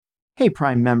Hey,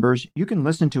 Prime members, you can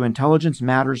listen to Intelligence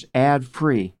Matters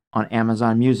ad-free on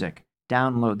Amazon Music.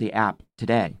 Download the app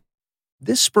today.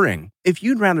 This spring, if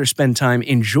you'd rather spend time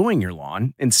enjoying your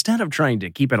lawn instead of trying to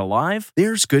keep it alive,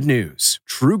 there's good news.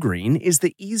 True Green is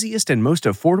the easiest and most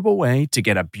affordable way to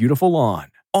get a beautiful lawn.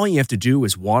 All you have to do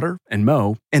is water and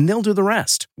mow, and they'll do the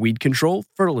rest. Weed control,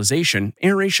 fertilization,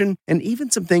 aeration, and even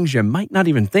some things you might not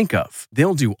even think of.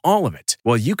 They'll do all of it,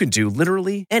 while you can do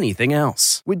literally anything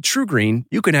else. With True Green,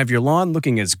 you can have your lawn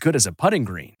looking as good as a putting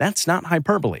green. That's not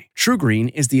hyperbole. True Green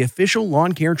is the official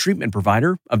lawn care treatment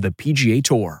provider of the PGA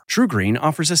Tour. True Green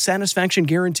offers a satisfaction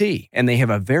guarantee, and they have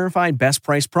a verified best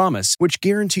price promise, which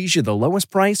guarantees you the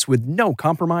lowest price with no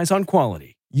compromise on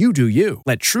quality. You do you.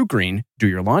 Let True Green do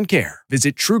your lawn care.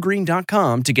 Visit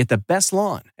truegreen.com to get the best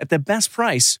lawn at the best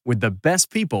price with the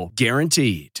best people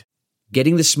guaranteed.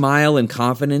 Getting the smile and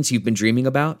confidence you've been dreaming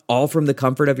about, all from the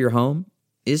comfort of your home,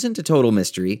 isn't a total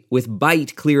mystery with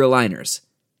Byte clear aligners.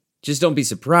 Just don't be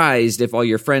surprised if all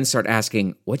your friends start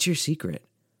asking, "What's your secret?"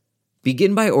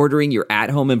 Begin by ordering your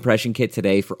at-home impression kit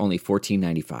today for only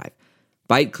 $14.95.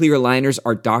 Byte clear aligners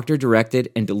are doctor-directed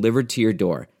and delivered to your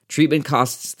door. Treatment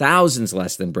costs thousands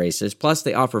less than braces, plus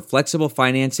they offer flexible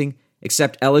financing,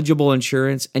 accept eligible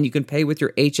insurance, and you can pay with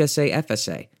your HSA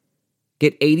FSA.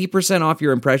 Get 80% off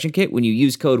your impression kit when you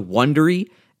use code WONDERY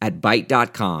at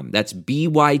Byte.com. That's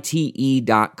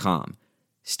BYTE.com.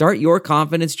 Start your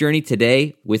confidence journey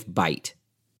today with Byte.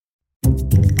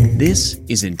 This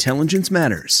is Intelligence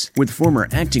Matters with former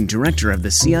acting director of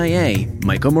the CIA,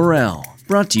 Michael Morrell.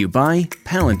 Brought to you by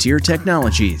Palantir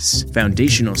Technologies,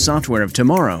 foundational software of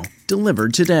tomorrow,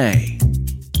 delivered today.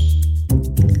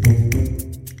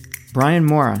 Brian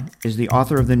Morra is the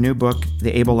author of the new book,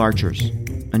 The Able Archers,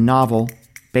 a novel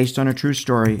based on a true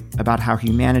story about how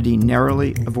humanity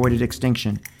narrowly avoided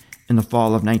extinction in the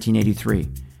fall of 1983.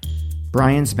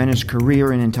 Brian spent his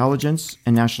career in intelligence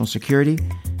and national security,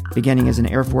 beginning as an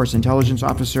Air Force intelligence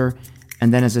officer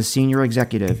and then as a senior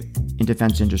executive in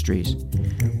defense industries.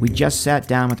 We just sat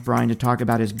down with Brian to talk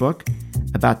about his book,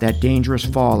 about that dangerous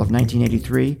fall of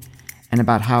 1983, and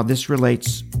about how this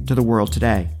relates to the world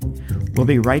today. We'll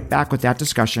be right back with that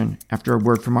discussion after a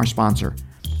word from our sponsor.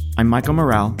 I'm Michael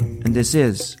Morrell, and this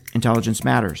is Intelligence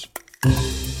Matters.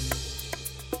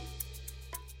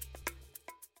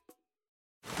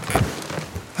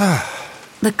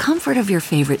 The comfort of your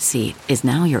favorite seat is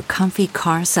now your comfy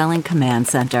car-selling command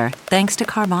center, thanks to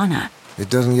Carvana.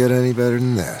 It doesn't get any better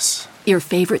than this. Your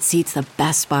favorite seat's the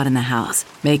best spot in the house.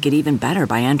 Make it even better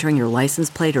by entering your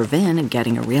license plate or VIN and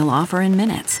getting a real offer in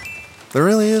minutes. There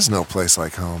really is no place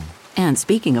like home. And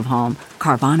speaking of home,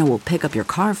 Carvana will pick up your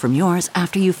car from yours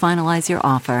after you finalize your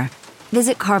offer.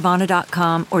 Visit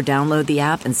Carvana.com or download the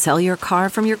app and sell your car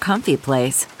from your comfy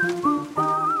place.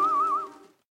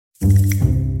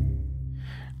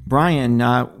 Brian,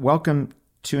 welcome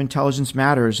to Intelligence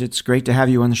Matters. It's great to have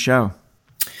you on the show.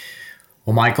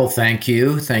 Well, Michael, thank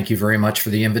you. Thank you very much for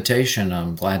the invitation.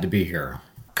 I'm glad to be here.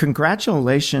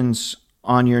 Congratulations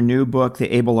on your new book,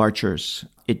 The Able Archers.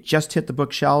 It just hit the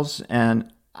bookshelves,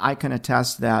 and I can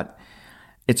attest that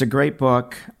it's a great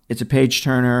book. It's a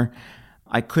page-turner.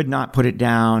 I could not put it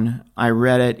down. I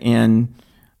read it in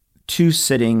 2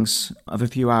 sittings of a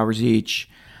few hours each.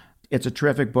 It's a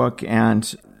terrific book,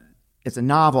 and it's a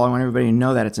novel. I want everybody to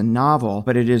know that it's a novel,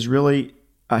 but it is really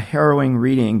a harrowing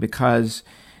reading because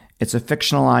it's a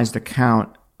fictionalized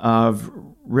account of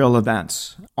real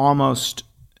events, almost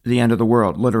the end of the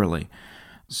world, literally.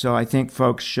 So I think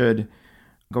folks should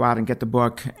go out and get the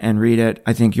book and read it.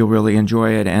 I think you'll really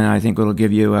enjoy it, and I think it'll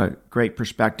give you a great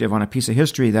perspective on a piece of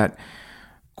history that,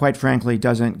 quite frankly,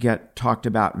 doesn't get talked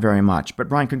about very much. But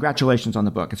Brian, congratulations on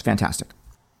the book. It's fantastic.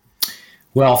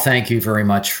 Well, thank you very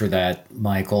much for that,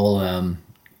 Michael.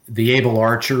 The Able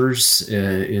Archers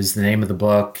is the name of the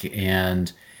book,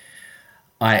 and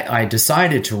I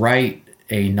decided to write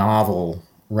a novel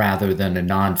rather than a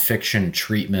nonfiction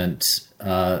treatment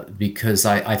because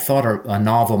I thought a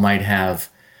novel might have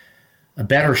a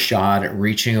better shot at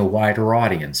reaching a wider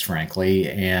audience, frankly,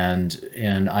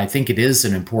 and I think it is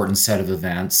an important set of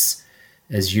events,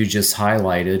 as you just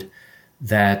highlighted,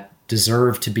 that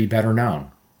deserve to be better known.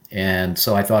 And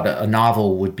so I thought a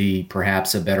novel would be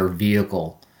perhaps a better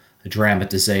vehicle. A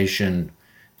dramatization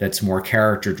that's more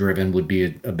character-driven would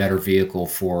be a better vehicle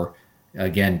for,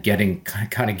 again, getting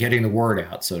the word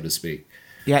out, so to speak.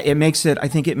 Yeah, I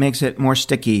think it makes it more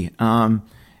sticky.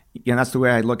 That's the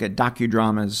way I look at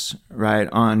documentaries, right,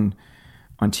 on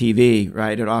TV,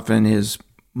 right? It often is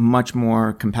much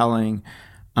more compelling,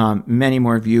 many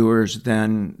more viewers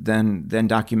than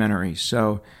documentaries.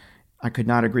 So I could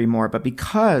not agree more. But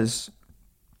because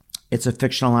It's a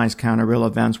fictionalized account of real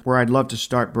events. Where I'd love to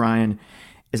start, Brian,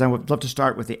 is I would love to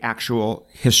start with the actual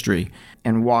history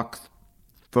and walk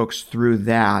folks through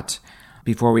that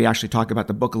before we actually talk about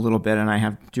the book a little bit. And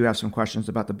I do have some questions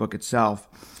about the book itself,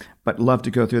 but love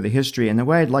to go through the history. And the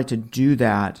way I'd like to do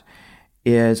that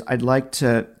is I'd like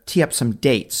to tee up some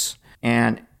dates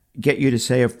and get you to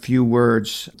say a few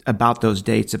words about those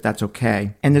dates, if that's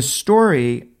okay. And the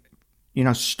story,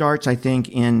 starts, I think,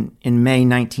 in May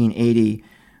 1980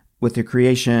 with the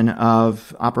creation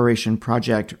of Operation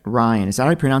Project Ryan. Is that how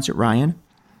I pronounce it, Ryan?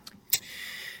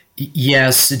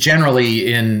 Yes,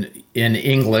 generally in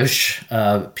English,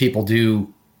 people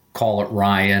do call it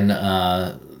Ryan.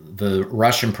 The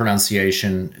Russian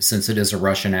pronunciation, since it is a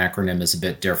Russian acronym, is a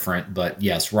bit different. But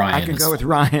yes, Ryan. I can go with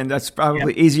Ryan. That's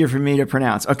probably easier for me to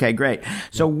pronounce. Okay, great.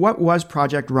 So what was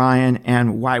Project Ryan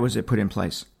and why was it put in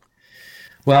place?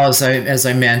 Well, as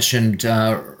I mentioned,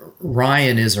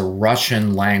 Ryan is a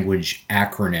Russian language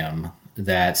acronym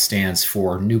that stands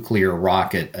for nuclear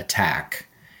rocket attack.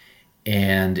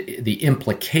 And the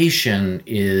implication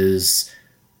is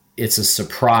it's a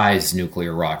surprise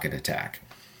nuclear rocket attack.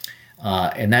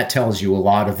 And that tells you a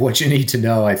lot of what you need to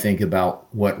know, I think, about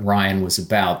what Ryan was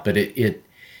about. But it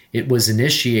was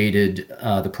initiated,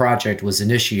 the project was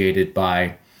initiated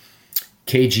by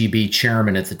KGB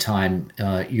chairman at the time,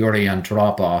 Yuri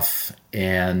Andropov,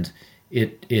 and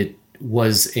it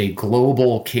was a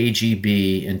global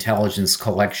KGB intelligence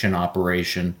collection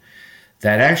operation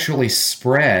that actually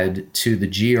spread to the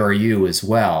GRU as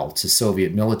well, to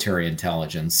Soviet military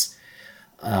intelligence.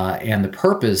 And the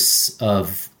purpose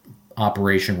of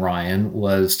Operation Ryan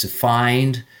was to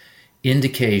find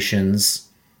indications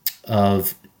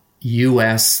of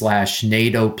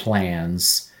U.S./NATO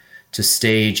plans to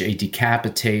stage a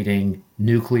decapitating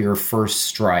nuclear first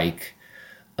strike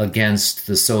against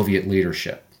the Soviet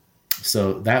leadership.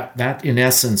 So that in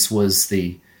essence was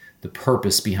the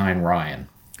purpose behind Ryan.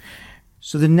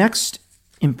 So the next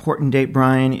important date,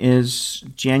 Brian, is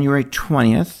January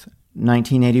 20th,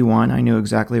 1981. I knew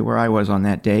exactly where I was on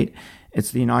that date. It's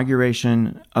the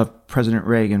inauguration of President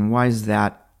Reagan. Why is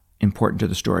that important to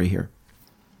the story here?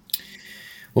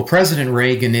 Well, President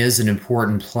Reagan is an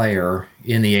important player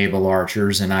in the Able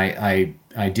Archers, and I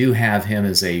do have him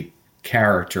as a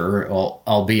character,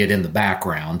 albeit in the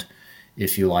background,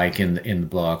 if you like, in the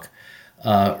book.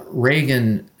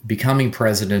 Reagan becoming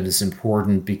president is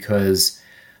important because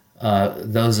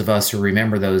those of us who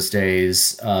remember those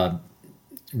days,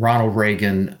 Ronald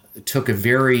Reagan took a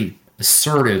very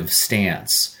assertive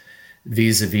stance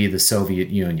vis-a-vis the Soviet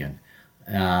Union,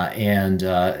 and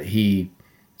he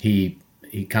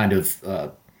kind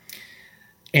of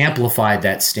amplified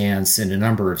that stance in a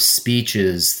number of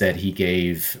speeches that he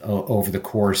gave over the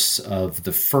course of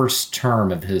the first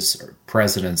term of his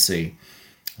presidency,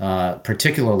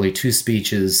 particularly two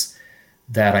speeches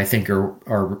that I think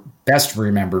are best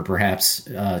remembered perhaps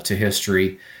to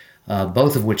history,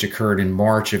 both of which occurred in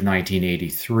March of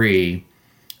 1983.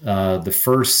 The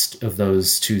first of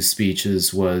those two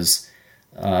speeches was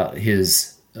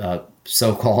his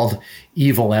so-called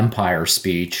Evil Empire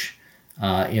speech,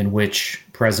 in which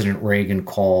President Reagan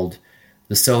called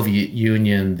the Soviet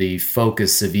Union the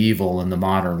focus of evil in the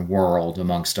modern world,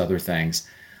 amongst other things.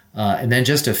 And then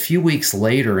just a few weeks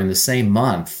later, in the same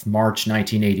month, March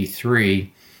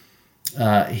 1983,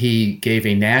 he gave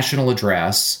a national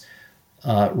address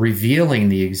revealing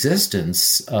the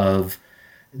existence of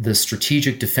the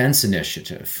Strategic Defense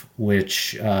Initiative,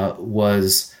 which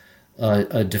was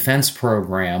a defense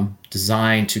program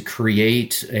designed to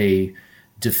create a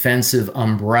defensive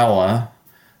umbrella,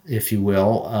 if you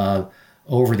will,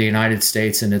 over the United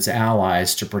States and its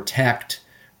allies to protect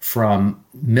from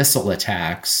missile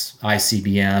attacks,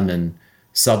 ICBM and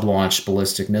sub-launched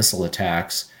ballistic missile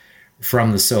attacks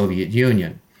from the Soviet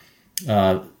Union.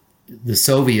 The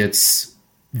Soviets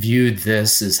viewed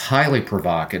this as highly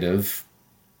provocative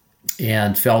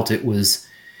and felt it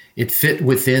fit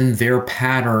within their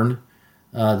pattern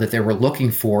that they were looking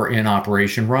for in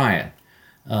Operation Ryan,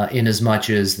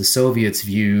 inasmuch as the Soviets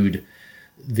viewed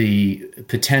the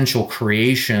potential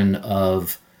creation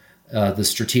of the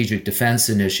Strategic Defense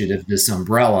Initiative, this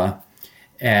umbrella,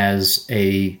 as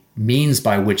a means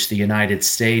by which the United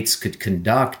States could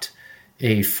conduct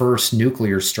a first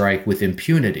nuclear strike with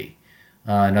impunity.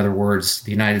 In other words,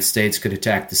 the United States could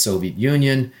attack the Soviet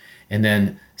Union and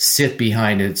then sit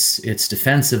behind its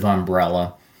defensive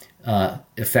umbrella,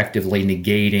 effectively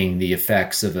negating the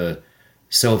effects of a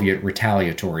Soviet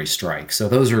retaliatory strike. So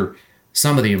those are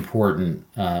some of the important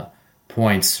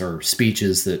points or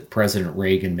speeches that President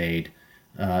Reagan made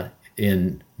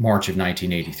in March of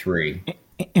 1983.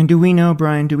 And do we know,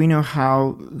 Brian,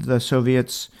 how the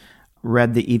Soviets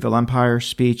read the Evil Empire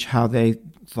speech, how they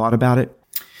thought about it?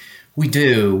 We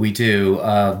do.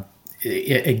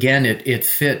 It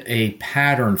fit a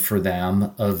pattern for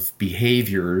them of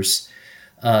behaviors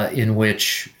in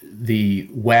which the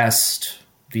West,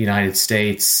 the United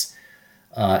States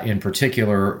in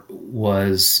particular,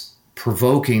 was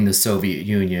provoking the Soviet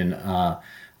Union,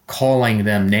 calling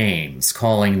them names,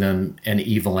 calling them an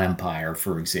evil empire,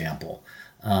 for example.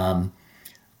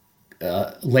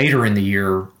 Later in the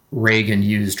year, Reagan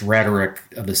used rhetoric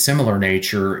of a similar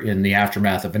nature in the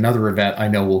aftermath of another event I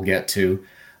know we'll get to,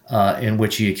 in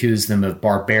which he accused them of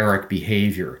barbaric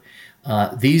behavior.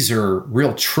 These are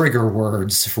real trigger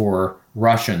words for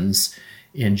Russians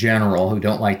in general who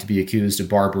don't like to be accused of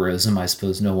barbarism. I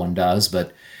suppose no one does,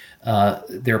 but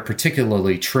they're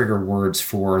particularly trigger words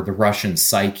for the Russian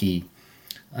psyche.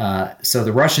 So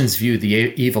the Russians viewed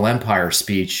the Evil Empire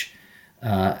speech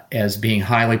as being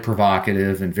highly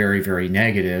provocative and very, very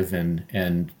negative,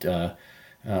 and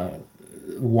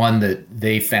one that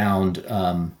they found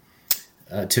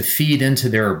to feed into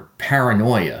their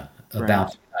paranoia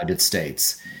about the United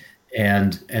States.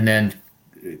 And then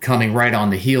coming right on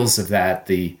the heels of that,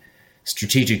 the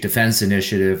Strategic Defense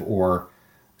Initiative, or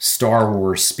Star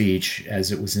Wars speech,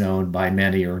 as it was known by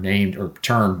many, or named or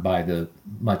termed by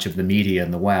much of the media in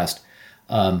the West,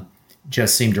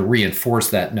 just seemed to reinforce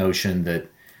that notion that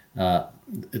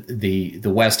the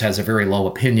West has a very low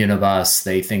opinion of us.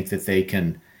 They think that they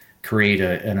can create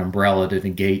an umbrella to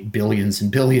negate billions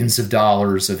and billions of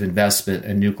dollars of investment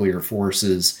in nuclear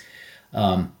forces,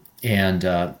 and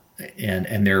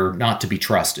they're not to be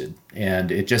trusted.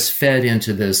 And it just fed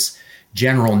into this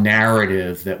general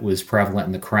narrative that was prevalent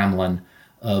in the Kremlin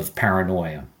of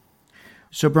paranoia.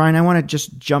 So, Brian, I want to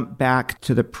just jump back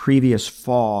to the previous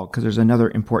fall, because there's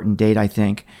another important date, I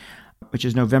think, which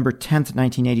is November 10th,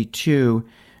 1982,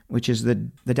 which is the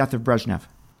death of Brezhnev.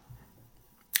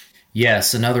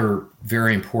 Yes, another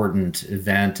very important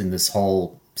event in this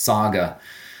whole saga.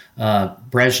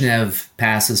 Brezhnev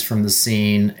passes from the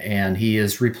scene, and he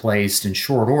is replaced in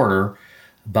short order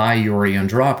by Yuri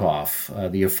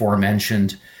Andropov, the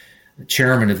aforementioned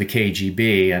chairman of the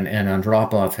KGB, and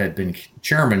Andropov had been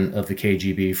chairman of the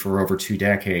KGB for over 2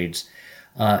 decades.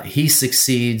 He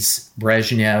succeeds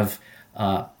Brezhnev.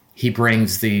 He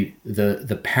brings the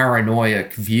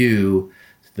paranoid view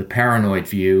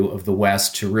of the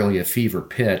West to really a fever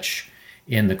pitch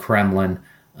in the Kremlin,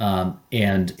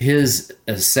 and his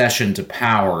accession to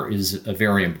power is a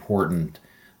very important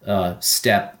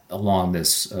step along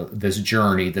this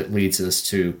journey that leads us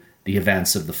to the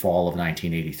events of the fall of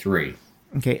 1983.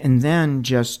 Okay, and then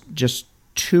just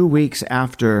 2 weeks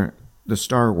after the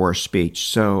Star Wars speech,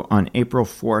 so on April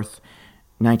 4th,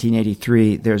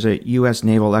 1983, there's a U.S.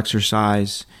 naval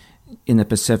exercise in the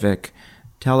Pacific.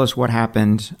 Tell us what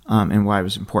happened and why it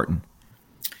was important.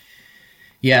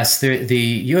 Yes, the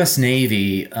U.S.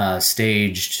 Navy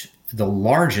staged the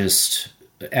largest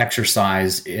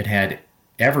exercise it had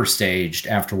ever staged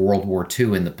after World War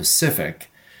II in the Pacific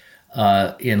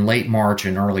in late March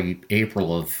and early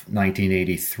April of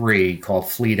 1983, called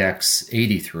Fleet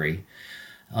X-83,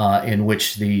 in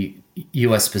which the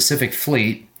U.S. Pacific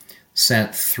Fleet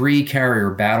sent 3 carrier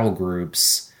battle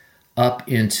groups up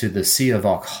into the Sea of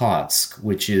Okhotsk,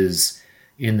 which is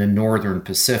in the northern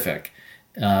Pacific.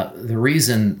 The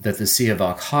reason that the Sea of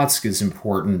Okhotsk is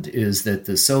important is that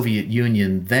the Soviet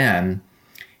Union then,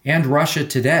 and Russia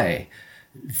today,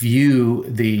 view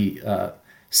the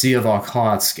Sea of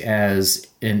Okhotsk as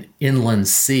an inland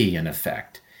sea, in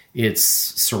effect. It's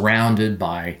surrounded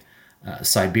by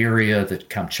Siberia, the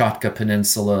Kamchatka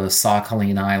Peninsula,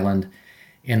 Sakhalin Island,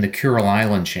 and the Kuril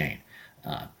Island chain.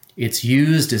 It's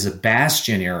used as a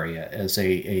bastion area, as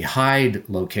a hide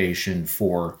location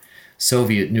for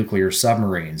Soviet nuclear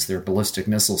submarines, their ballistic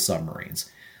missile submarines.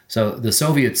 So the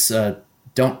Soviets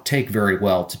don't take very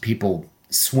well to people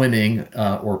swimming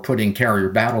or putting carrier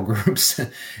battle groups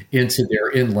into their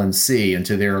inland sea,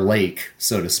 into their lake,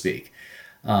 so to speak.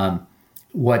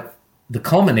 What the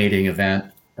culminating event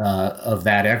of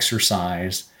that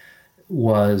exercise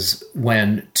was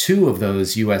when 2 of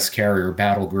those U.S. carrier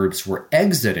battle groups were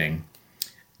exiting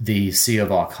the Sea of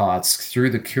Okhotsk through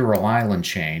the Kuril Island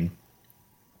chain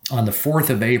on the 4th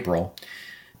of April,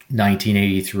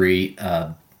 1983,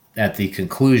 at the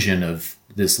conclusion of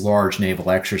this large naval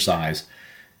exercise.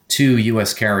 2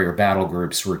 U.S. carrier battle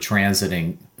groups were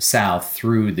transiting south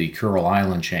through the Kuril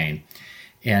Island chain,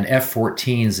 and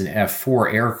F-14s and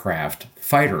F-4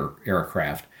 fighter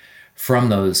aircraft from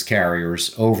those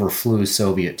carriers overflew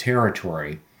Soviet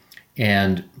territory.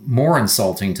 And more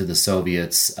insulting to the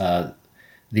Soviets, the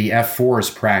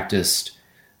F-4s practiced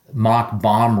mock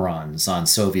bomb runs on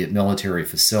Soviet military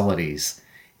facilities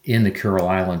in the Kuril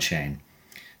Island chain.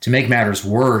 To make matters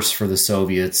worse for the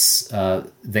Soviets,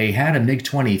 they had a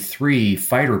MiG-23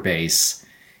 fighter base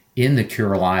in the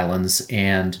Kuril Islands,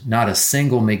 and not a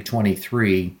single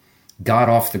MiG-23 got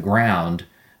off the ground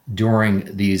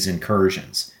during these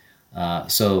incursions.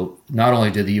 So not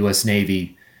only did the U.S.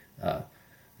 Navy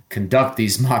conduct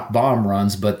these mock bomb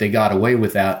runs, but they got away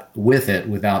with it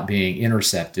without being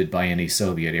intercepted by any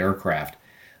Soviet aircraft.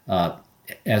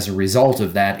 As a result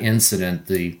of that incident,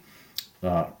 the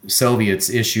Soviets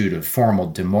issued a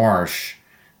formal démarche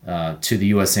to the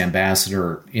U.S.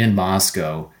 ambassador in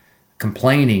Moscow,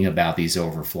 complaining about these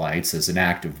overflights as an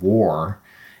act of war.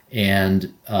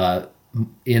 And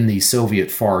in the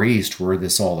Soviet Far East, where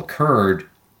this all occurred,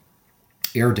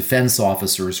 air defense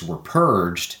officers were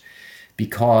purged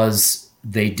because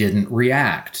they didn't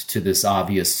react to this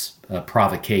obvious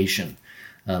provocation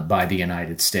by the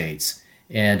United States.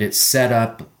 And it set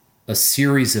up a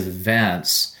series of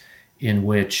events in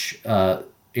which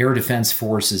air defense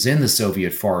forces in the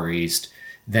Soviet Far East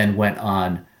then went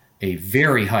on a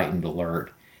very heightened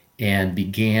alert and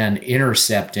began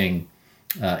intercepting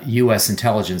U.S.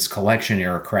 intelligence collection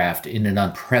aircraft in an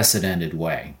unprecedented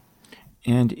way.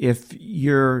 And if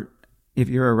you're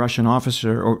a Russian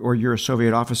officer or you're a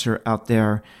Soviet officer out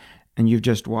there and you've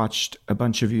just watched a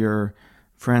bunch of your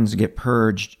friends get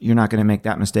purged, you're not going to make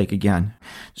that mistake again.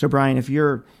 So Brian, if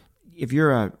you're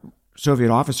a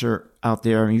Soviet officer out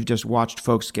there and you've just watched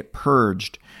folks get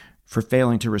purged for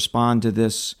failing to respond to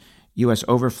this U.S.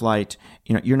 overflight,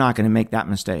 you're not going to make that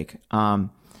mistake.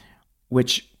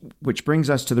 Which brings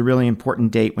us to the really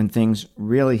important date when things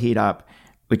really heat up,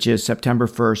 which is September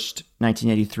 1st,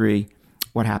 1983.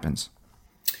 What happens?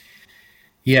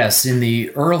 Yes, in the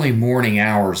early morning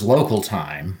hours, local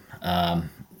time,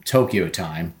 Tokyo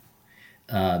time,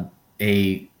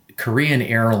 a Korean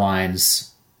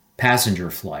Airlines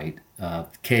passenger flight,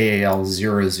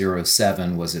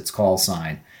 KAL-007 was its call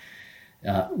sign,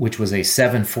 which was a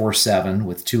 747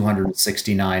 with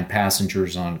 269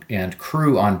 passengers and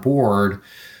crew on board,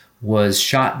 was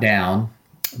shot down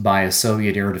by a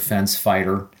Soviet air defense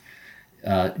fighter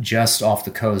just off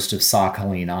the coast of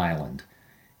Sakhalin Island.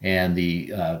 And the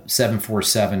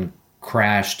 747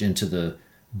 crashed into the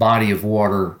body of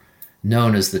water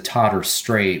known as the Tatar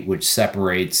Strait, which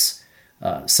separates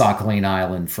Sakhalin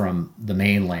Island from the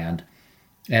mainland.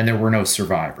 And there were no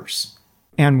survivors.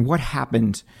 And what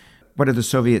happened? What did the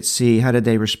Soviets see? How did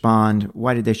they respond?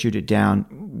 Why did they shoot it down?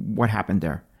 What happened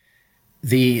there?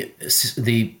 The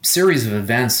series of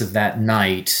events of that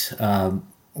night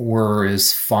were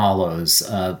as follows.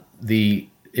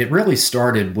 It really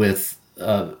started with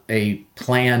a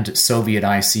planned Soviet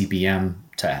ICBM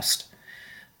test.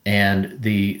 And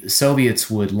the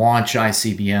Soviets would launch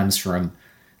ICBMs from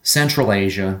Central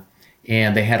Asia,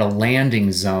 and they had a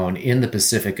landing zone in the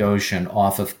Pacific Ocean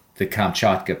off of the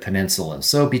Kamchatka Peninsula.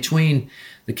 So between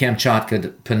the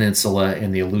Kamchatka Peninsula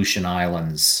and the Aleutian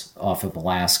Islands off of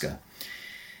Alaska.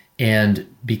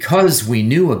 And because we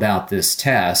knew about this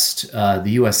test, the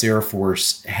U.S. Air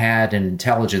Force had an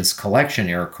intelligence collection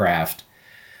aircraft,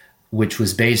 which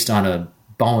was based on a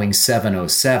Boeing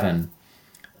 707,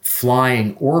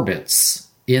 flying orbits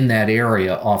in that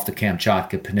area off the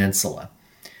Kamchatka Peninsula.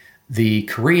 The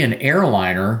Korean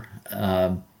airliner,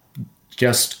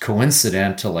 just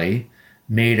coincidentally,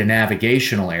 made a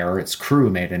navigational error. Its crew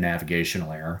made a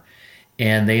navigational error,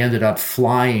 and they ended up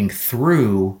flying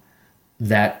through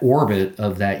that orbit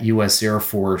of that U.S. Air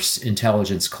Force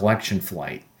intelligence collection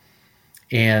flight.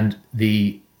 And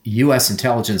the U.S.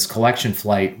 intelligence collection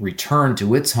flight returned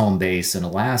to its home base in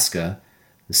Alaska.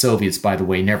 The Soviets, by the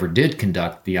way, never did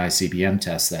conduct the ICBM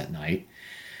test that night.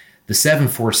 The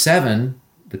 747,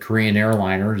 the Korean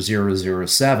airliner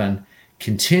 007,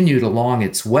 continued along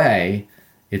its way,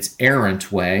 its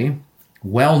errant way,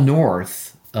 well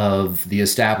north of the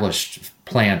established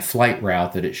planned flight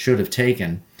route that it should have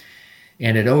taken,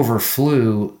 and it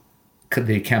overflew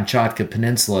the Kamchatka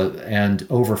Peninsula and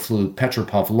overflew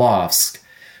Petropavlovsk,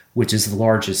 which is the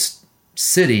largest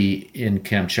city in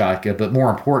Kamchatka, but more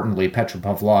importantly,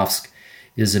 Petropavlovsk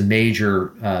is a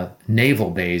major naval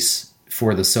base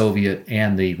for the Soviet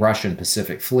and the Russian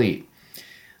Pacific Fleet.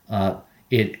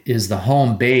 It is the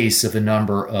home base of a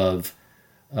number of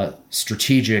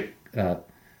strategic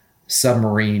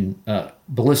submarine,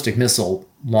 ballistic missile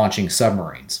launching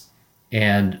submarines.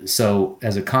 And so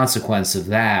as a consequence of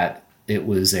that, it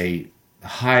was a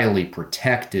highly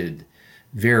protected,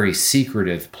 very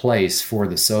secretive place for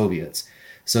the Soviets.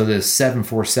 So the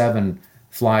 747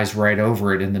 flies right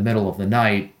over it in the middle of the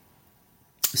night.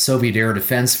 Soviet air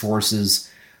defense forces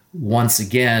once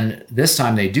again, this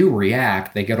time they do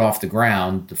react. They get off the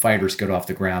ground. The fighters get off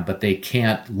the ground, but they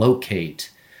can't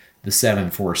locate the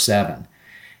 747.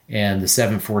 And the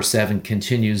 747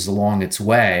 continues along its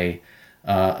way,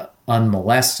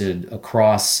 unmolested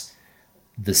across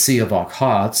the Sea of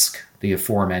Okhotsk, the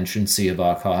aforementioned Sea of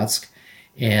Okhotsk,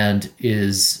 and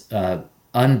is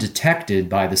undetected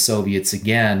by the Soviets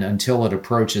again until it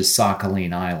approaches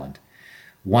Sakhalin Island.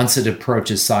 Once it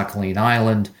approaches Sakhalin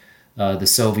Island, the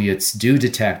Soviets do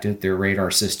detect it. Their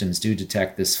radar systems do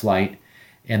detect this flight,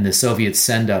 and the Soviets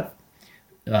send up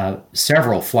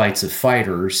several flights of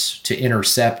fighters to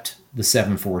intercept the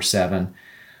 747.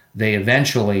 They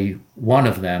eventually, one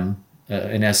of them,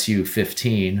 an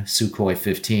Su-15, Sukhoi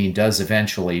 15, does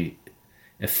eventually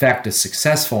effect a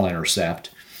successful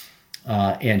intercept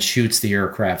and shoots the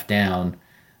aircraft down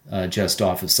just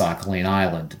off of Sakhalin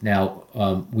Island.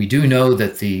 Now, we do know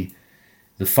that the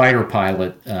fighter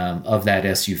pilot of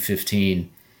that Su-15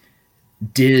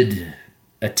 did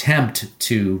attempt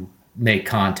to make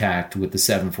contact with the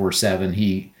 747.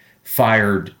 He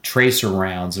fired tracer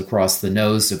rounds across the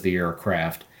nose of the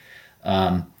aircraft,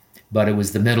 but it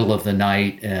was the middle of the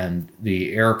night, and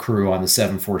the air crew on the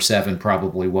 747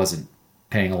 probably wasn't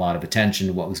paying a lot of attention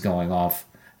to what was going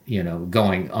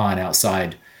on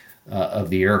outside of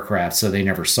the aircraft, so they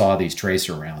never saw these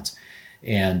tracer rounds.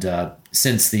 And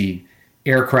since the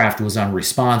aircraft was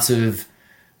unresponsive,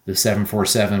 the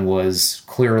 747 was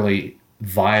clearly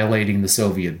violating the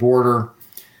Soviet border.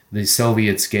 The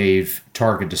Soviets gave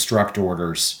target destruct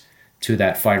orders to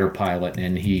that fighter pilot,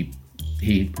 and he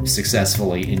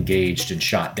successfully engaged and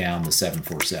shot down the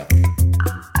 747.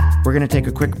 We're going to take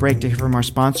a quick break to hear from our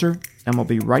sponsor, and we'll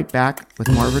be right back with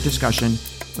more of a discussion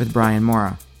with Brian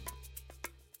Morra.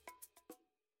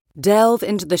 Delve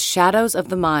into the shadows of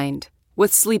the mind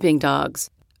with Sleeping Dogs,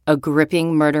 a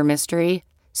gripping murder mystery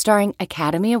starring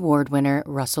Academy Award winner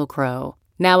Russell Crowe.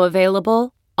 Now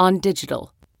available on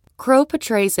digital. Crowe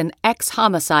portrays an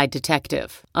ex-homicide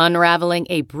detective unraveling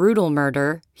a brutal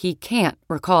murder he can't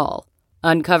recall.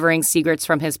 Uncovering secrets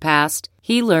from his past,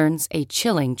 he learns a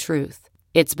chilling truth.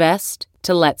 It's best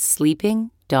to let sleeping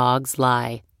dogs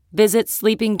lie. Visit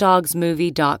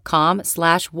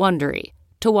sleepingdogsmovie.com/Wondery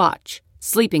to watch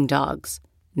Sleeping Dogs,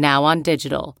 now on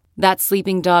digital. That's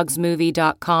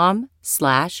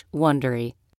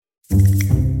sleepingdogsmovie.com/Wondery.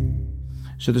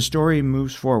 So the story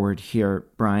moves forward here,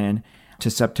 Brian, to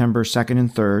September 2nd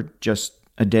and 3rd, just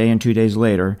a day and 2 days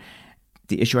later.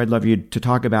 The issue I'd love you to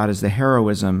talk about is the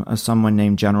heroism of someone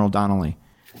named General Donnelly.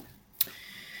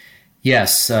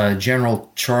 Yes,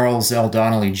 General Charles L.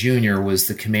 Donnelly Jr. was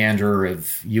the commander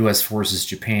of U.S. Forces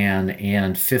Japan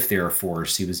and 5th Air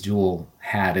Force. He was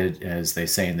dual-hatted, as they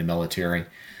say in the military,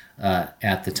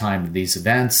 at the time of these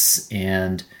events.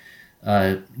 And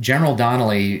General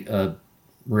Donnelly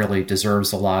really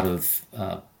deserves a lot of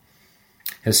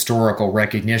historical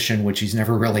recognition, which he's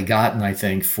never really gotten, I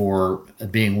think, for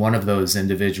being one of those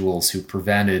individuals who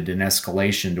prevented an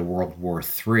escalation to World War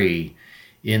III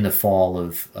in the fall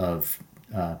of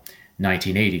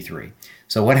 1983.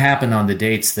 So what happened on the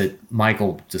dates that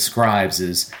Michael describes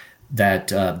is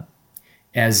that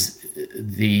as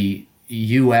the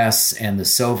U.S. and the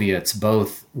Soviets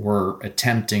both were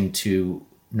attempting to,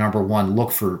 number one,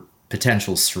 look for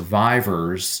potential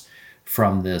survivors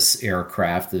from this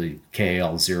aircraft, the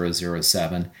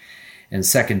KL-007, and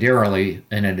secondarily,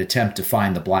 in an attempt to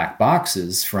find the black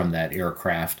boxes from that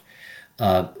aircraft,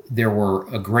 there were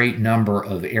a great number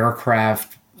of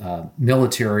aircraft,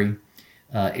 military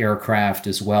aircraft,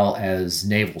 as well as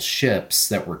naval ships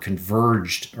that were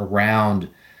converged around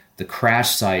the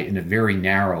crash site in a very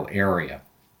narrow area.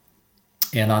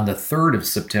 And on the 3rd of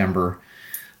September,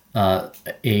 a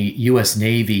U.S.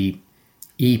 Navy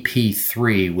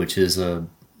EP-3, which is a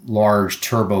large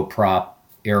turboprop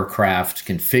aircraft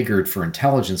configured for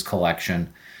intelligence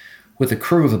collection with a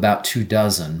crew of about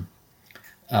 24,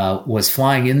 was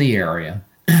flying in the area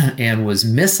and was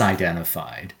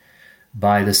misidentified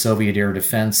by the Soviet air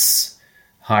defense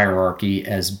hierarchy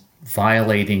as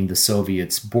violating the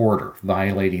Soviets' border,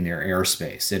 violating their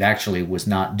airspace. It actually was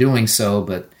not doing so,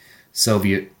 but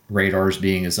Soviet radars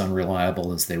being as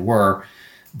unreliable as they were,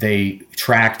 they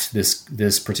tracked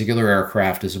this particular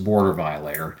aircraft as a border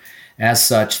violator. As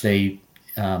such, they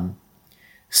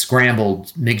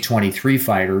scrambled MiG-23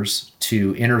 fighters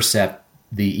to intercept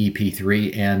the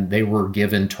EP-3, and they were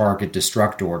given target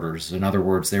destruct orders. In other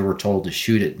words, they were told to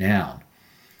shoot it down.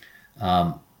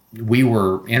 We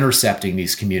were intercepting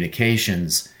these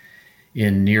communications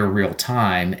in near real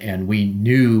time, and we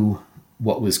knew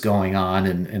what was going on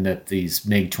and that these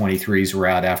MiG-23s were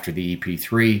out after the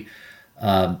EP-3.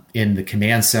 In the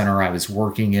command center I was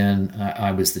working in,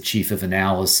 I was the chief of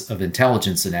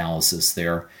intelligence analysis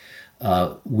there.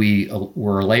 We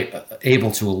were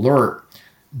able to alert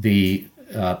the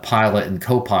pilot and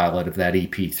co-pilot of that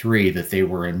EP-3 that they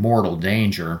were in mortal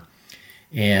danger,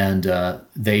 and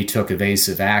they took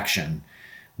evasive action,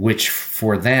 which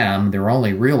for them, their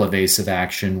only real evasive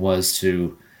action was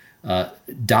to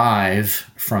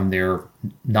dive from their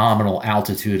nominal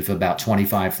altitude of about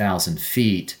 25,000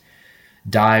 feet,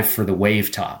 dive for the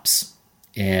wave tops,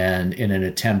 and in an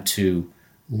attempt to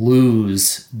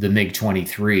lose the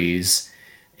MiG-23s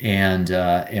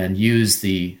and use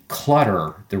the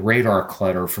clutter, the radar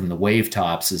clutter from the wave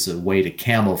tops as a way to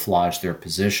camouflage their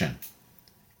position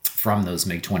from those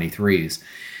MiG-23s.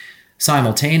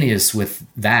 Simultaneous with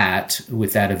that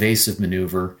evasive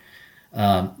maneuver,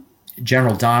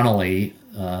 General Donnelly,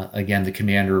 again, the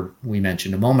commander we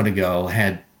mentioned a moment ago,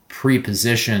 had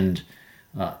pre-positioned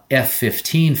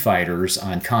F-15 fighters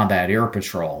on combat air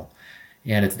patrol.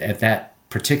 And at that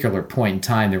particular point in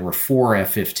time, there were 4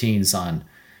 F-15s on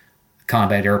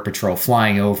combat air patrol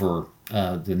flying over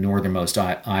the northernmost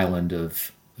island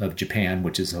of Japan,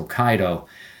 which is Hokkaido.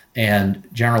 And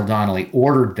General Donnelly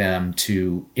ordered them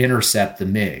to intercept the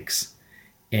MiGs,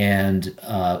 and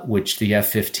which the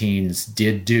F-15s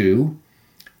did do,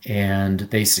 and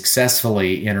they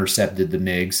successfully intercepted the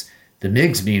MiGs. The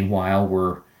MiGs, meanwhile,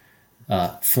 were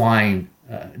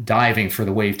diving for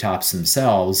the wave tops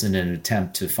themselves in an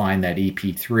attempt to find that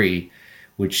EP-3,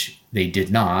 which they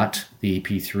did not. The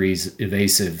EP-3's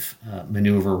evasive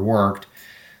maneuver worked.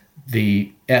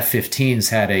 The F-15s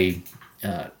had a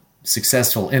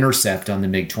successful intercept on the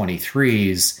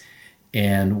MiG-23s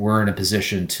and were in a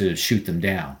position to shoot them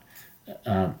down.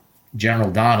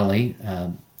 General Donnelly,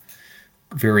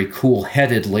 very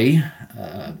cool-headedly,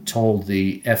 told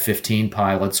the F-15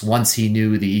 pilots, once he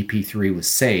knew the EP-3 was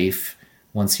safe,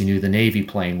 once he knew the Navy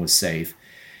plane was safe,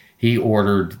 he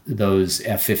ordered those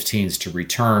F-15s to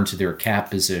return to their cap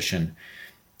position.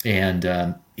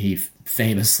 And he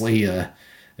famously, at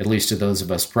least to those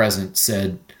of us present,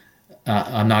 said,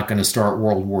 I'm not going to start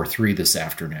World War III this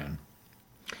afternoon.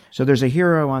 So there's a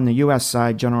hero on the U.S.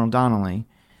 side, General Donnelly,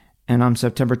 and on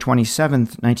September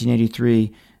 27th,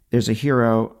 1983, there's a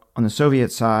hero on the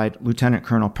Soviet side, Lieutenant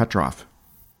Colonel Petrov.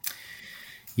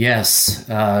 Yes,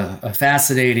 a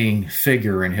fascinating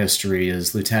figure in history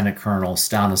is Lieutenant Colonel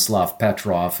Stanislav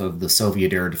Petrov of the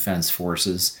Soviet Air Defense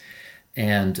Forces.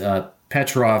 And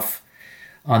Petrov,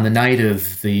 on the night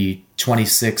of the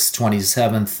 26th,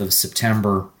 27th of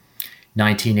September,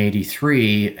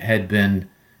 1983, had been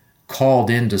called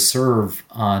in to serve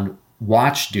on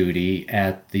watch duty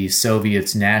at the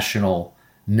Soviet's National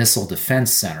Missile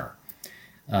Defense Center,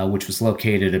 which was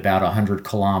located about 100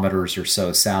 kilometers or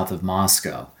so south of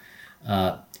Moscow.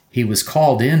 He was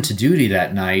called into duty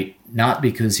that night, not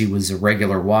because he was a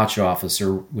regular watch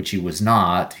officer, which he was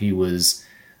not. He was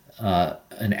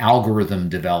an algorithm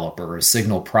developer, a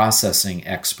signal processing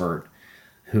expert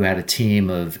who had a team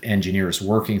of engineers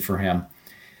working for him.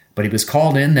 But he was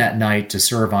called in that night to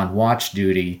serve on watch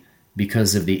duty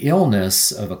because of the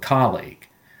illness of a colleague.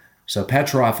 So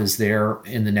Petrov is there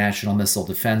in the National Missile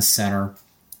Defense Center,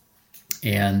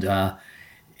 and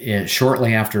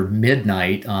shortly after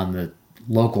midnight on the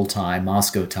local time,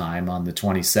 Moscow time, on the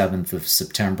 27th of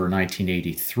September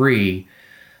 1983,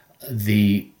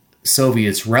 the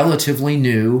Soviets, relatively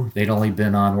new, they'd only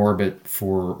been on orbit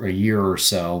for a year or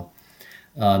so,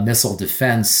 missile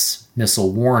defense,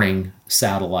 missile warning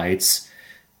satellites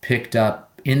picked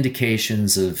up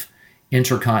indications of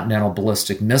intercontinental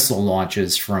ballistic missile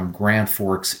launches from Grand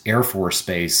Forks Air Force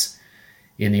Base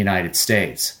in the United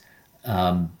States.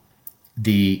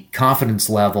 The confidence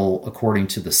level, according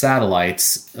to the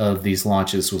satellites, of these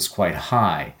launches was quite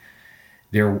high.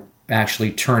 There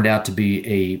actually turned out to be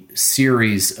a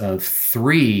series of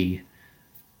 3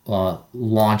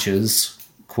 launches,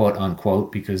 quote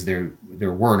unquote, because there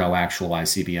were no actual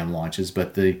ICBM launches,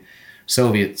 but the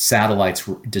Soviet satellites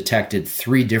detected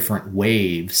 3 different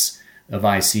waves of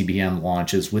ICBM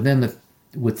launches within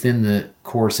the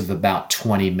course of about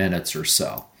 20 minutes or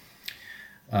so.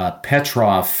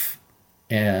 Petrov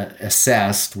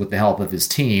assessed, with the help of his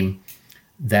team,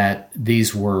 that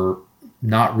these were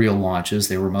not real launches.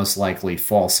 They were most likely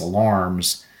false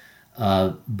alarms.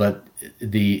 But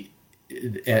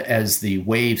as the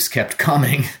waves kept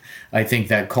coming, I think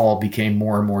that call became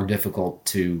more and more difficult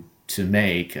to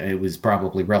make. It was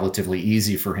probably relatively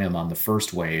easy for him on the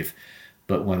first wave,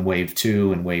 but when wave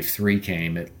 2 and wave 3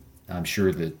 came, I'm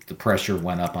sure that the pressure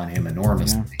went up on him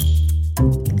enormously. Yeah.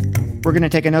 We're going to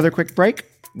take another quick break.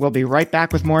 We'll be right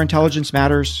back with more Intelligence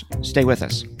Matters. Stay with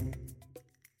us.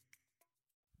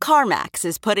 CarMax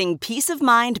is putting peace of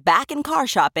mind back in car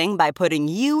shopping by putting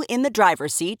you in the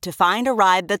driver's seat to find a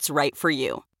ride that's right for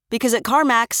you. Because at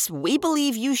CarMax, we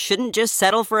believe you shouldn't just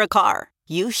settle for a car.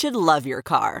 You should love your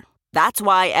car. That's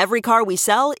why every car we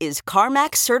sell is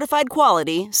CarMax certified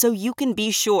quality, so you can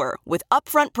be sure with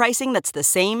upfront pricing that's the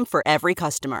same for every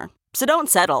customer. So don't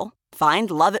settle. Find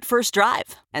love at first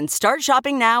drive and start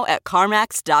shopping now at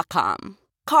CarMax.com.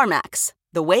 CarMax,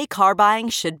 the way car buying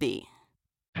should be.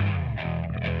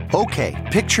 Okay,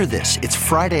 picture this. It's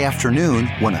Friday afternoon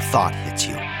when a thought hits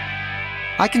you.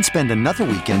 I can spend another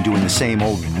weekend doing the same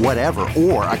old whatever,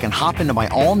 or I can hop into my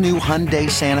all-new Hyundai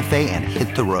Santa Fe and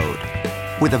hit the road.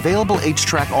 With available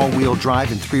H-Track all-wheel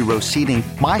drive and 3-row seating,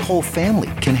 my whole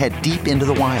family can head deep into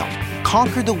the wild.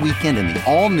 Conquer the weekend in the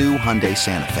all-new Hyundai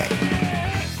Santa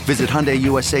Fe. Visit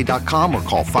HyundaiUSA.com or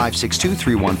call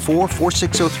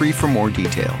 562-314-4603 for more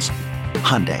details.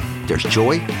 Hyundai, there's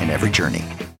joy in every journey.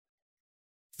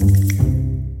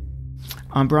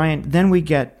 Brian, then we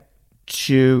get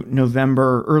to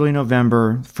November, early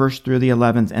November, 1st through the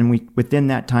 11th, and within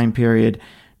that time period,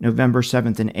 November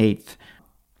 7th and 8th.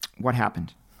 What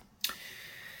happened?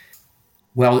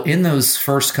 Well, in those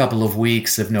first couple of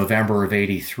weeks of November of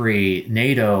 '83,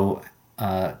 NATO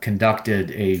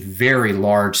conducted a very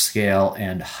large-scale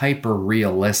and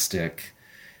hyper-realistic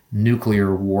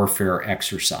nuclear warfare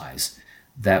exercise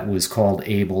that was called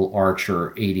Able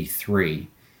Archer 83.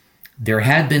 There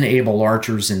had been Able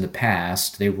Archers in the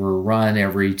past. They were run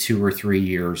every 2 or 3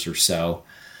 years or so.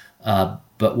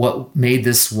 But what made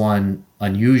this one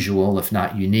unusual, if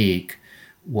not unique,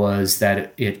 was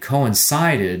that it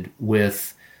coincided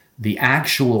with the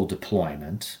actual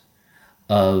deployment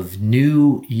of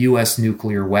new U.S.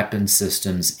 nuclear weapon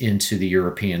systems into the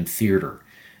European theater,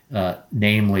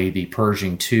 namely the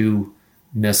Pershing II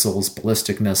missiles,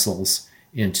 ballistic missiles,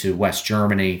 into West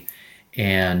Germany,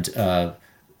 and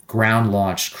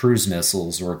ground-launched cruise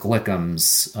missiles, or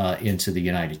GLICMs, into the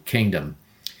United Kingdom.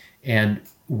 And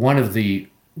one of the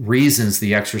reasons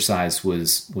the exercise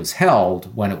was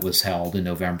held when it was held in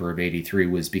November of '83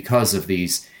 was because of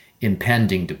these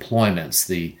impending deployments.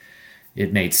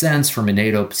 It made sense from a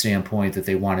NATO standpoint that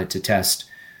they wanted to test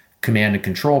command and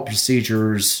control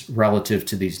procedures relative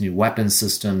to these new weapon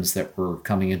systems that were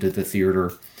coming into the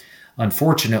theater.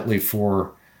 Unfortunately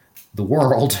for the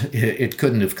world, it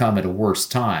couldn't have come at a worse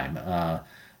time.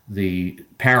 The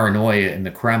paranoia in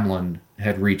the Kremlin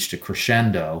had reached a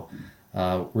crescendo.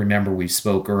 Remember, we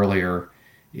spoke earlier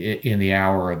in the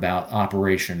hour about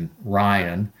Operation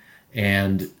Ryan,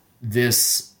 and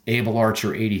this Able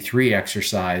Archer 83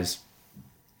 exercise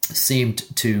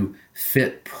seemed to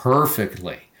fit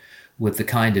perfectly with the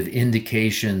kind of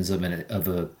indications of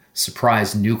a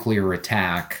surprise nuclear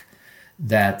attack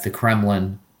that the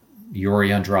Kremlin, Yuri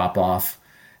Andropov,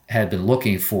 had been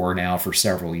looking for now for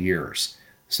several years.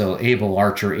 So Able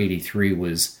Archer 83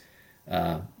 was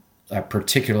a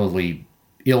particularly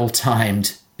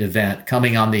ill-timed event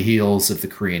coming on the heels of the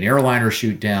Korean airliner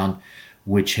shoot-down,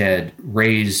 which had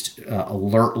raised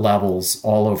alert levels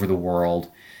all over the world.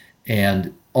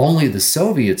 And only the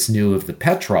Soviets knew of the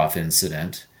Petrov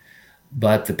incident,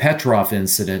 but the Petrov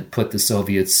incident put the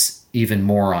Soviets even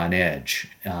more on edge.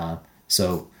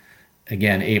 So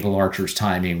again, Able Archer's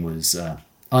timing was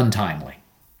untimely.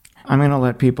 I'm going to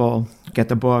let people get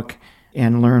the book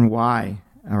and learn why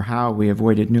or how we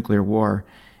avoided nuclear war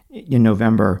in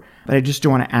November. But I just do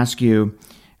want to ask you,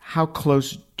 how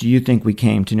close do you think we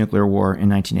came to nuclear war in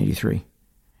 1983?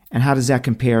 And how does that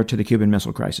compare to the Cuban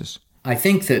Missile Crisis? I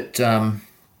think that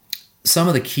some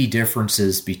of the key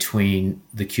differences between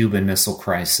the Cuban Missile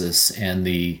Crisis and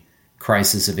the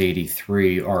crisis of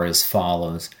 '83 are as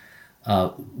follows.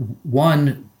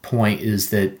 One point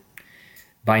is that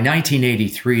by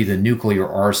 1983, the nuclear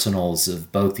arsenals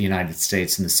of both the United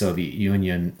States and the Soviet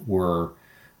Union were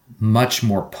much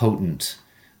more potent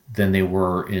than they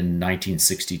were in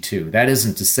 1962. That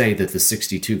isn't to say that the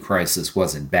 '62 crisis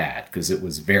wasn't bad, because it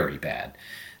was very bad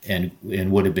and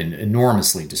would have been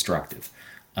enormously destructive.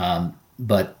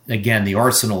 But again, the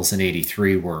arsenals in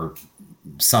 '83 were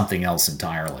something else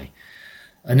entirely.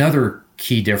 Another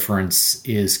key difference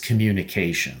is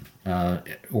communication,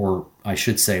 or I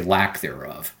should say lack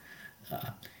thereof.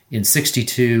 In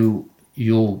 '62,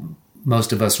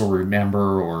 most of us will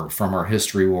remember, or from our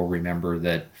history will remember,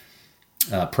 that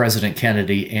President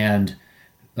Kennedy and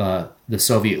the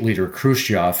Soviet leader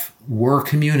Khrushchev were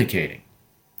communicating.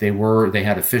 They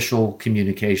had official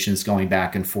communications going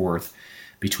back and forth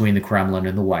between the Kremlin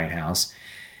and the White House.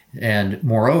 And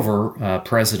moreover,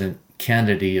 President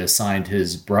Kennedy assigned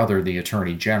his brother, the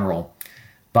Attorney General,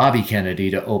 Bobby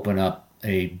Kennedy, to open up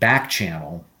a back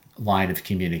channel line of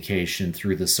communication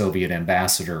through the Soviet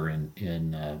ambassador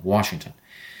in Washington.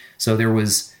 So there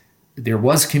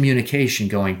was communication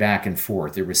going back and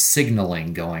forth. There was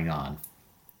signaling going on.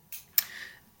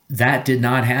 That did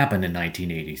not happen in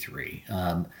 1983.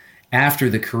 After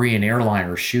the Korean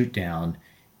airliner shootdown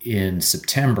in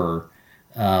September,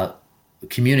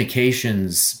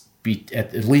 communications,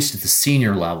 at least at the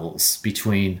senior levels,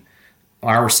 between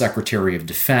our Secretary of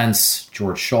Defense,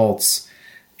 George Shultz,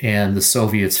 and the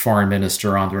Soviet's Foreign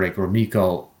Minister, Andrei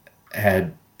Gromyko,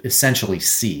 had essentially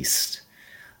ceased.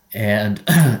 And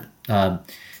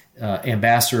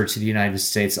ambassador to the United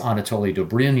States, Anatoly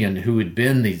Dobrynin, who had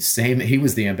been he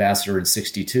was the ambassador in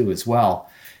 1962 as well,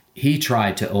 he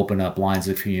tried to open up lines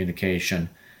of communication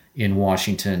in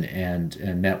Washington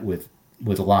and met with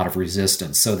a lot of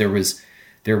resistance. So there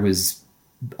was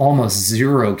almost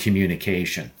zero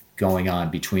communication going on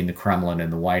between the Kremlin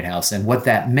and the White House. And what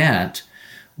that meant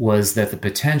was that the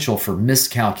potential for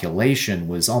miscalculation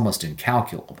was almost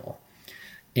incalculable.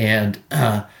 And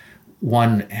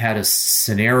one had a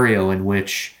scenario in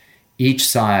which each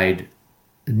side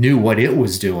knew what it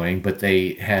was doing, but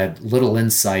they had little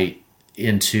insight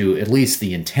into at least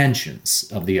the intentions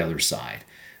of the other side.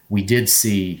 We did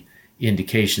see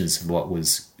indications of what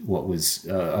was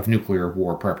of nuclear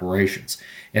war preparations.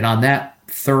 And on that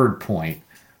third point,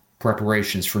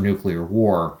 preparations for nuclear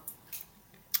war,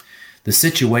 the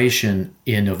situation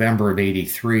in November of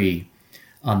 1983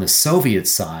 on the Soviet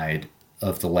side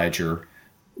of the ledger,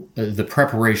 the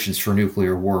preparations for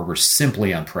nuclear war were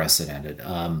simply unprecedented.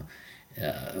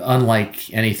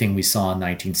 Unlike anything we saw in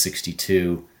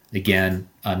 1962, again,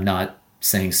 I'm not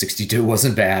saying 62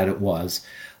 wasn't bad, it was.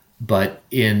 But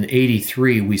in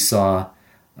 1983, we saw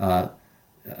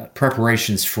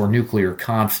preparations for nuclear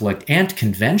conflict and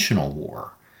conventional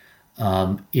war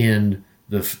in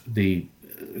the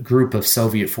group of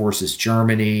Soviet forces,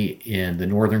 Germany, in the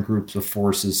northern groups of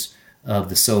forces of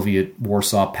the Soviet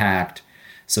Warsaw Pact.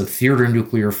 So theater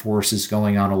nuclear forces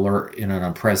going on alert in an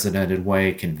unprecedented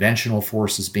way, conventional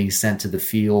forces being sent to the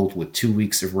field with 2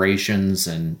 weeks of rations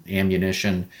and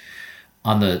ammunition.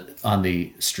 On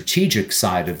the strategic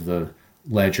side of the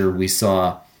ledger, we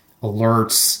saw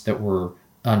alerts that were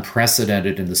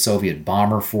unprecedented in the Soviet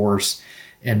bomber force.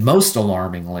 And most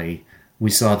alarmingly, we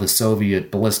saw the Soviet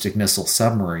ballistic missile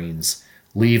submarines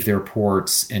leave their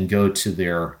ports and go to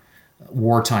their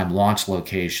wartime launch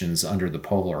locations under the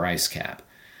polar ice cap.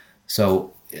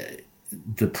 So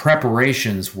the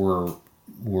preparations were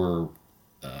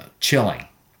chilling.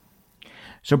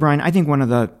 So, Brian, I think one of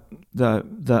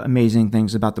the amazing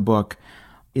things about the book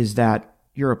is that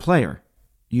you're a player.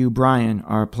 You, Brian,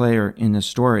 are a player in this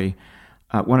story.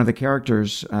 One of the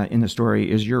characters in the story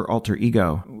is your alter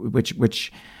ego,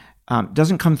 which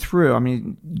doesn't come through. I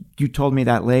mean, you told me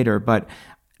that later, but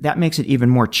that makes it even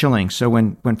more chilling. So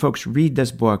when folks read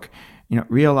this book,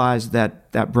 realize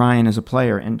that Brian is a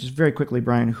player. And just very quickly,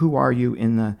 Brian, who are you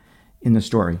in the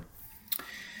story?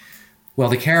 Well,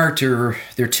 there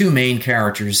are two main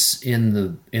characters in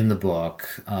the book.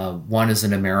 One is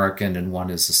an American and one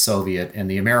is a Soviet. And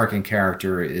the American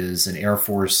character is an Air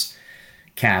Force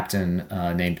captain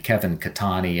named Kevin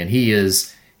Katani, and he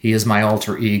is my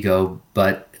alter ego.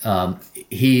 But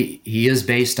he is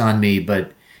based on me,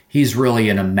 but he's really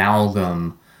an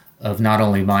amalgam of not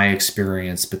only my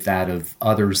experience but that of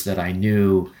others that I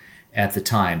knew at the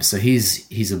time. So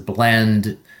he's a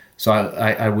blend. So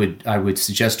I would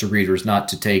suggest to readers not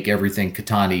to take everything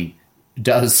Katani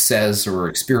does, says, or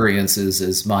experiences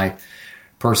as my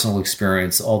personal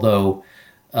experience, although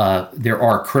there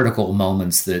are critical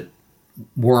moments that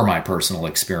were my personal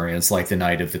experience, like the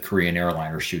night of the Korean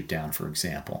airliner shootdown, for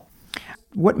example.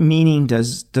 What meaning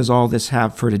does all this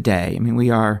have for today? I mean, we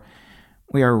are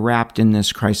wrapped in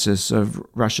this crisis of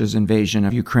Russia's invasion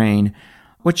of Ukraine.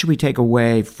 What should we take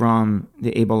away from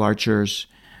the Able Archers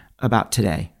about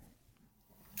today?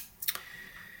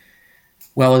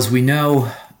 Well, as we know,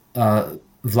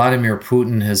 Vladimir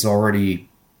Putin has already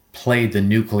played the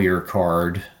nuclear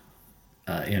card,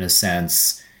 in a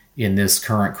sense, in this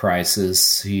current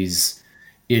crisis. He's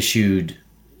issued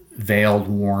veiled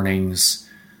warnings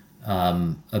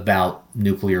about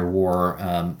nuclear war.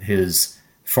 His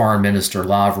foreign minister,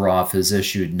 Lavrov, has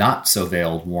issued not so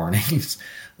veiled warnings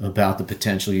about the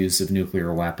potential use of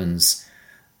nuclear weapons.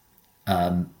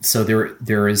 So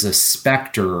there is a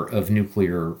specter of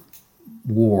nuclear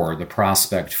war, the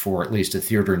prospect for at least a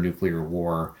theater nuclear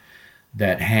war,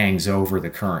 that hangs over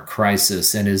the current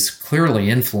crisis and is clearly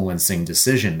influencing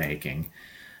decision making,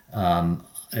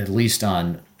 at least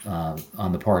on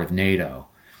the part of NATO.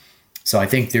 So I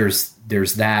think there's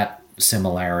that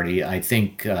similarity. I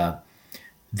think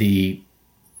the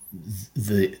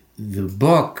the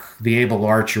book, The Able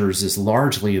Archers, is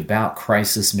largely about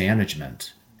crisis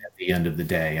management at the end of the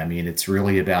day. I mean, it's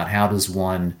really about how does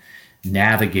one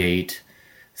navigate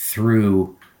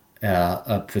through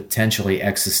a potentially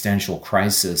existential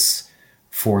crisis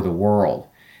for the world.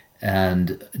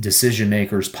 And decision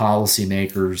makers,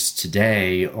 policymakers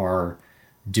today are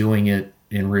doing it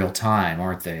in real time,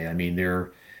 aren't they? I mean,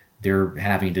 they're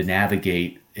having to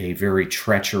navigate a very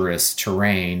treacherous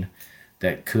terrain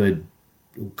that could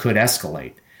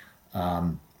escalate.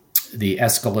 The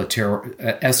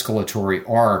escalatory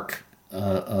arc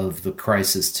of the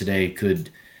crisis today could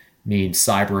mean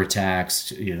cyber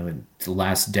attacks. In the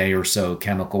last day or so,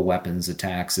 chemical weapons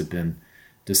attacks have been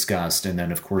discussed, and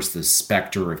then, of course, the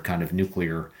specter of kind of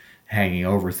nuclear hanging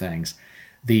over things.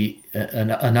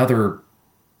 Another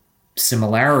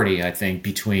similarity, I think,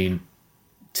 between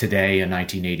today and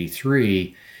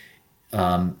 1983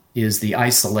 is the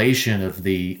isolation of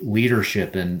the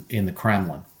leadership in the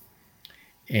Kremlin.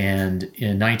 And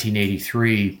in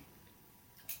 1983,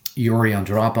 Yuri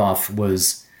Andropov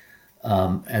was,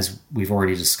 as we've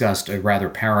already discussed, a rather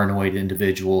paranoid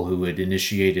individual who had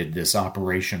initiated this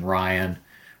Operation Ryan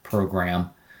program.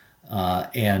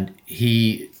 And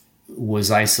he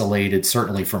was isolated,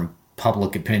 certainly from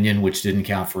public opinion, which didn't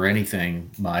count for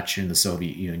anything much in the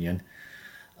Soviet Union.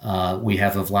 We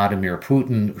have a Vladimir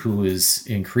Putin who is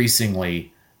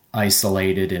increasingly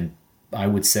isolated and, I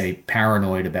would say,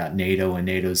 paranoid about NATO and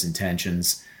NATO's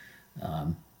intentions.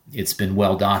 It's been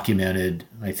well documented,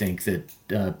 I think, that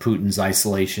Putin's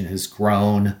isolation has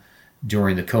grown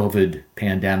during the COVID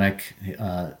pandemic.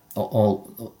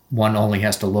 One only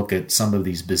has to look at some of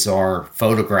these bizarre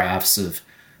photographs of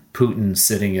Putin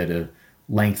sitting at a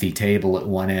lengthy table at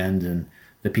one end and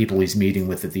the people he's meeting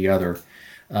with at the other.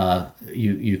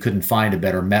 You couldn't find a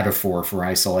better metaphor for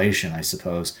isolation, I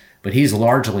suppose. But he's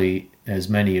largely, as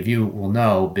many of you will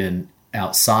know, been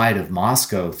outside of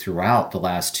Moscow throughout the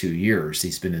last 2 years.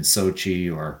 He's been in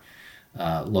Sochi or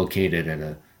located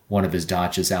at one of his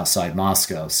dachas outside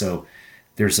Moscow. So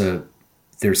there's an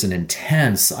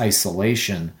intense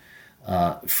isolation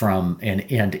from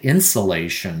and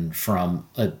insulation from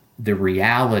the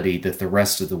reality that the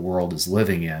rest of the world is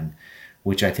living in,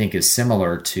 which I think is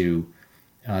similar to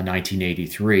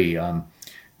 1983.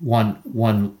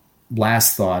 One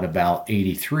last thought about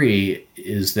 83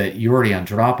 is that Yuri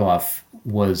Andropov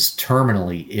was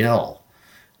terminally ill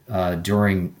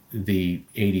during the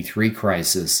 83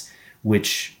 crisis,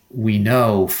 which we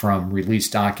know from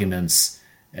released documents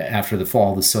after the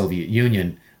fall of the Soviet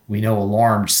Union, we know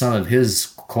alarmed some of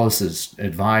his closest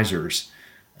advisors,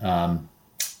 and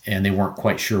they weren't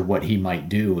quite sure what he might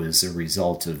do as a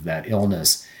result of that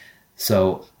illness.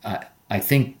 So I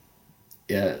think,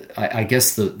 I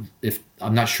guess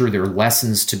I'm not sure there are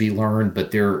lessons to be learned,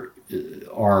 but there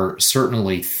are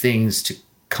certainly things to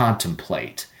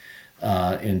contemplate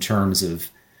in terms of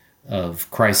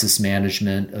crisis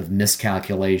management, of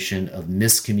miscalculation, of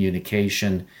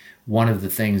miscommunication. One of the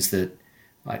things that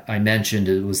I mentioned,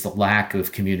 it was the lack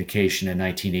of communication in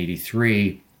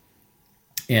 1983,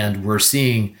 and we're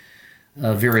seeing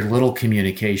very little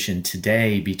communication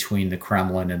today between the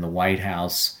Kremlin and the White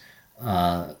House.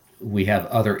 We have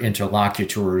other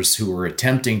interlocutors who are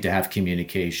attempting to have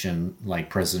communication, like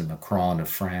President Macron of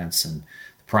France and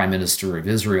the Prime Minister of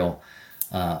Israel.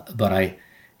 But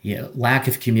lack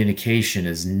of communication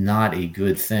is not a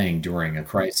good thing during a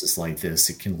crisis like this.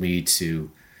 It can lead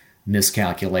to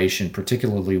miscalculation,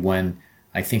 particularly when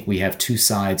I think we have two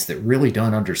sides that really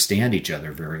don't understand each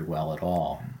other very well at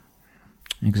all.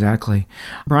 Exactly.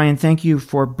 Brian, thank you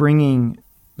for bringing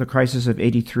the crisis of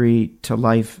 83 to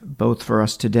life, both for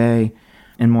us today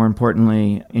and, more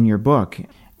importantly, in your book.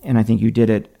 And I think you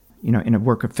did it, in a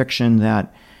work of fiction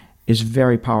that is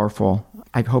very powerful.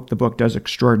 I hope the book does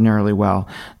extraordinarily well.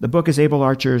 The book is Able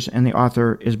Archers, and the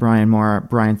author is Brian Morra.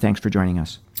 Brian, thanks for joining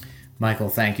us. Michael,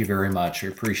 thank you very much. I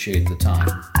appreciate the time.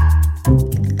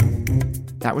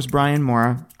 That was Brian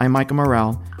Morra. I'm Michael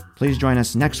Morrell. Please join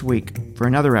us next week for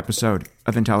another episode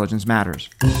of Intelligence Matters.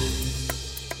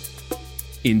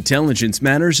 Intelligence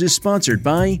Matters is sponsored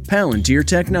by Palantir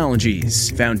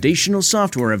Technologies, foundational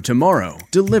software of tomorrow,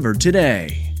 delivered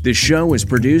today. The show is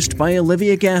produced by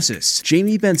Olivia Gassis,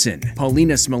 Jamie Benson,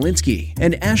 Paulina Smolinski,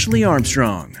 and Ashley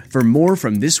Armstrong. For more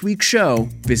from this week's show,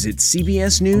 visit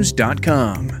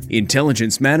cbsnews.com.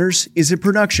 Intelligence Matters is a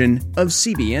production of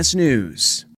CBS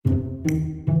News.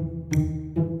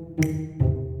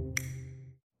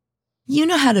 You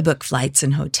know how to book flights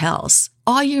and hotels.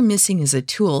 All you're missing is a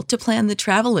tool to plan the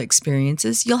travel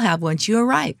experiences you'll have once you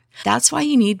arrive. That's why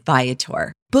you need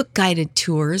Viator. Book guided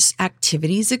tours,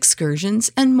 activities,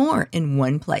 excursions, and more in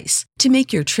one place to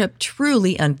make your trip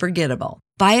truly unforgettable.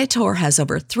 Viator has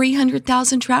over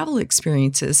 300,000 travel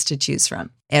experiences to choose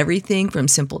from. Everything from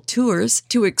simple tours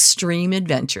to extreme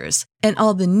adventures and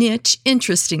all the niche,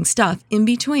 interesting stuff in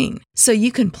between. So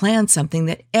you can plan something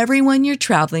that everyone you're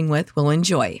traveling with will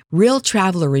enjoy. Real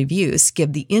traveler reviews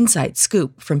give the inside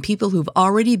scoop from people who've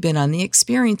already been on the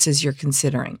experiences you're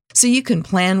considering. So you can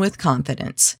plan with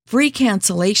confidence. Free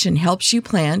cancellation helps you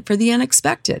plan for the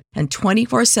unexpected. And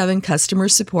 24/7 customer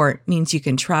support means you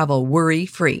can travel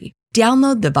worry-free.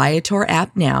 Download the Viator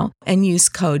app now and use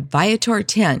code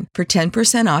Viator10 for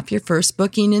 10% off your first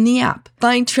booking in the app.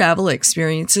 Find travel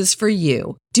experiences for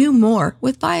you. Do more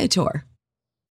with Viator.